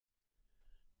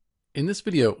In this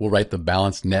video, we'll write the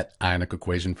balanced net ionic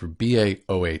equation for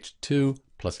BaOH2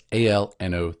 plus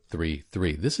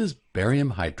AlNO3. This is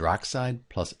barium hydroxide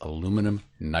plus aluminum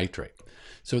nitrate.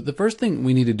 So the first thing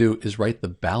we need to do is write the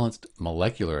balanced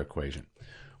molecular equation.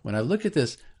 When I look at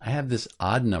this, I have this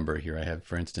odd number here. I have,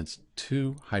 for instance,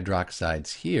 2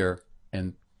 hydroxides here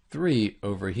and 3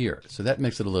 over here. So that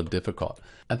makes it a little difficult.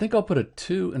 I think I'll put a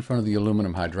 2 in front of the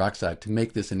aluminum hydroxide to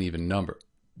make this an even number.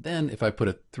 Then if I put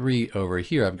a 3 over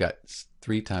here, I've got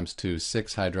 3 times 2,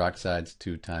 6 hydroxides,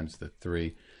 2 times the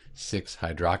 3, 6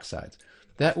 hydroxides.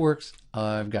 That works.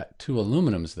 I've got 2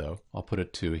 aluminums though. I'll put a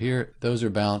 2 here. Those are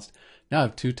balanced. Now I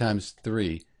have 2 times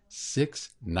 3, 6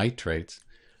 nitrates.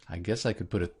 I guess I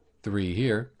could put a 3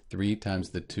 here. 3 times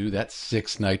the 2, that's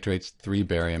 6 nitrates, 3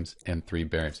 bariums, and 3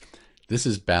 bariums. This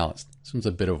is balanced. This one's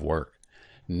a bit of work.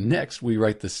 Next, we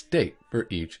write the state for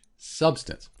each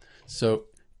substance. So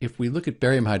if we look at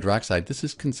barium hydroxide, this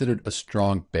is considered a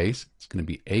strong base. It's going to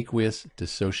be aqueous,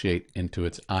 dissociate into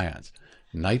its ions.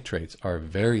 Nitrates are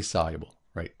very soluble,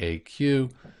 right?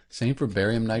 AQ, same for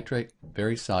barium nitrate,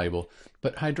 very soluble.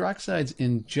 But hydroxides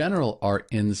in general are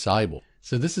insoluble.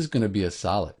 So this is going to be a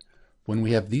solid. When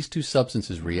we have these two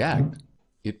substances react,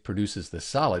 it produces the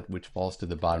solid, which falls to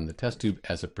the bottom of the test tube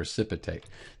as a precipitate.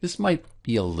 This might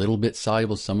be a little bit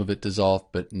soluble, some of it dissolved,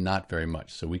 but not very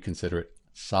much. So we consider it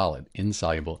solid,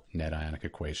 insoluble net ionic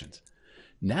equations.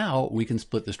 Now we can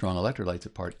split the strong electrolytes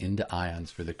apart into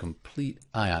ions for the complete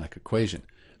ionic equation.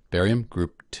 Barium,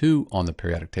 group 2 on the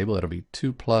periodic table, that'll be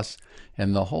 2 plus,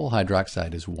 and the whole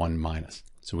hydroxide is 1 minus.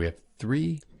 So we have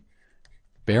 3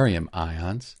 barium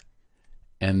ions,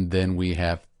 and then we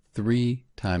have 3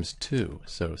 times 2,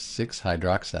 so 6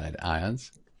 hydroxide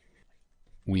ions.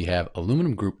 We have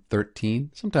aluminum group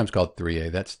 13, sometimes called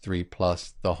 3A, that's 3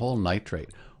 plus, the whole nitrate,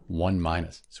 1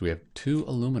 minus. So we have 2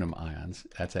 aluminum ions,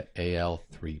 that's at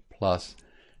Al3 plus,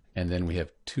 and then we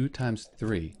have 2 times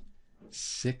 3,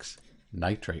 6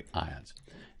 nitrate ions.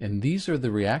 And these are the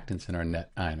reactants in our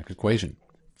net ionic equation.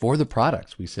 For the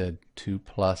products, we said 2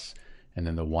 plus and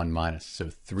then the 1 minus. So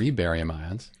 3 barium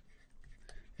ions,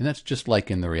 and that's just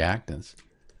like in the reactants.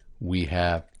 We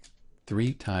have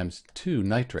 3 times 2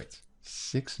 nitrates,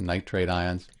 6 nitrate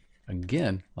ions,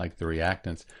 again, like the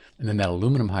reactants. And then that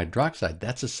aluminum hydroxide,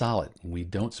 that's a solid. We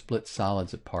don't split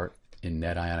solids apart in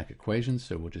net ionic equations,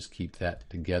 so we'll just keep that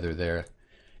together there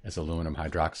as aluminum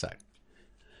hydroxide.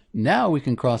 Now we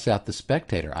can cross out the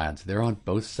spectator ions. They're on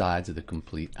both sides of the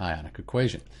complete ionic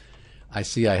equation. I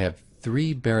see I have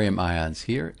 3 barium ions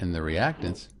here in the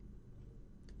reactants,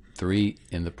 3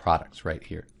 in the products right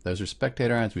here. Those are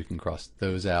spectator ions. We can cross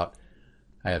those out.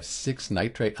 I have 6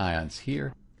 nitrate ions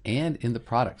here. And in the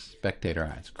products, spectator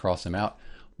ions, cross them out.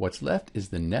 What's left is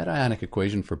the net ionic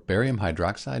equation for barium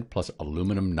hydroxide plus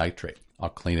aluminum nitrate. I'll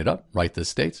clean it up, write the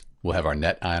states. We'll have our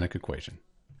net ionic equation.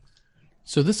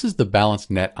 So this is the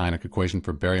balanced net ionic equation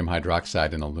for barium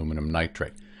hydroxide and aluminum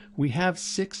nitrate. We have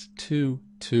 6, 2,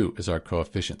 2 as our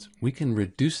coefficients. We can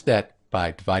reduce that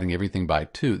by dividing everything by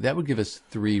 2. That would give us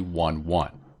 3, 1,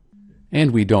 1.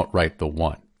 And we don't write the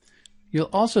 1. You'll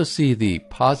also see the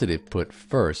positive put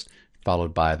first,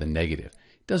 followed by the negative.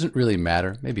 It doesn't really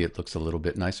matter. Maybe it looks a little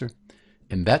bit nicer.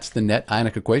 And that's the net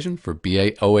ionic equation for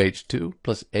BaOH2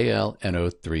 plus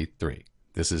AlNO3.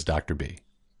 This is Dr. B.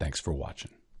 Thanks for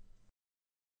watching.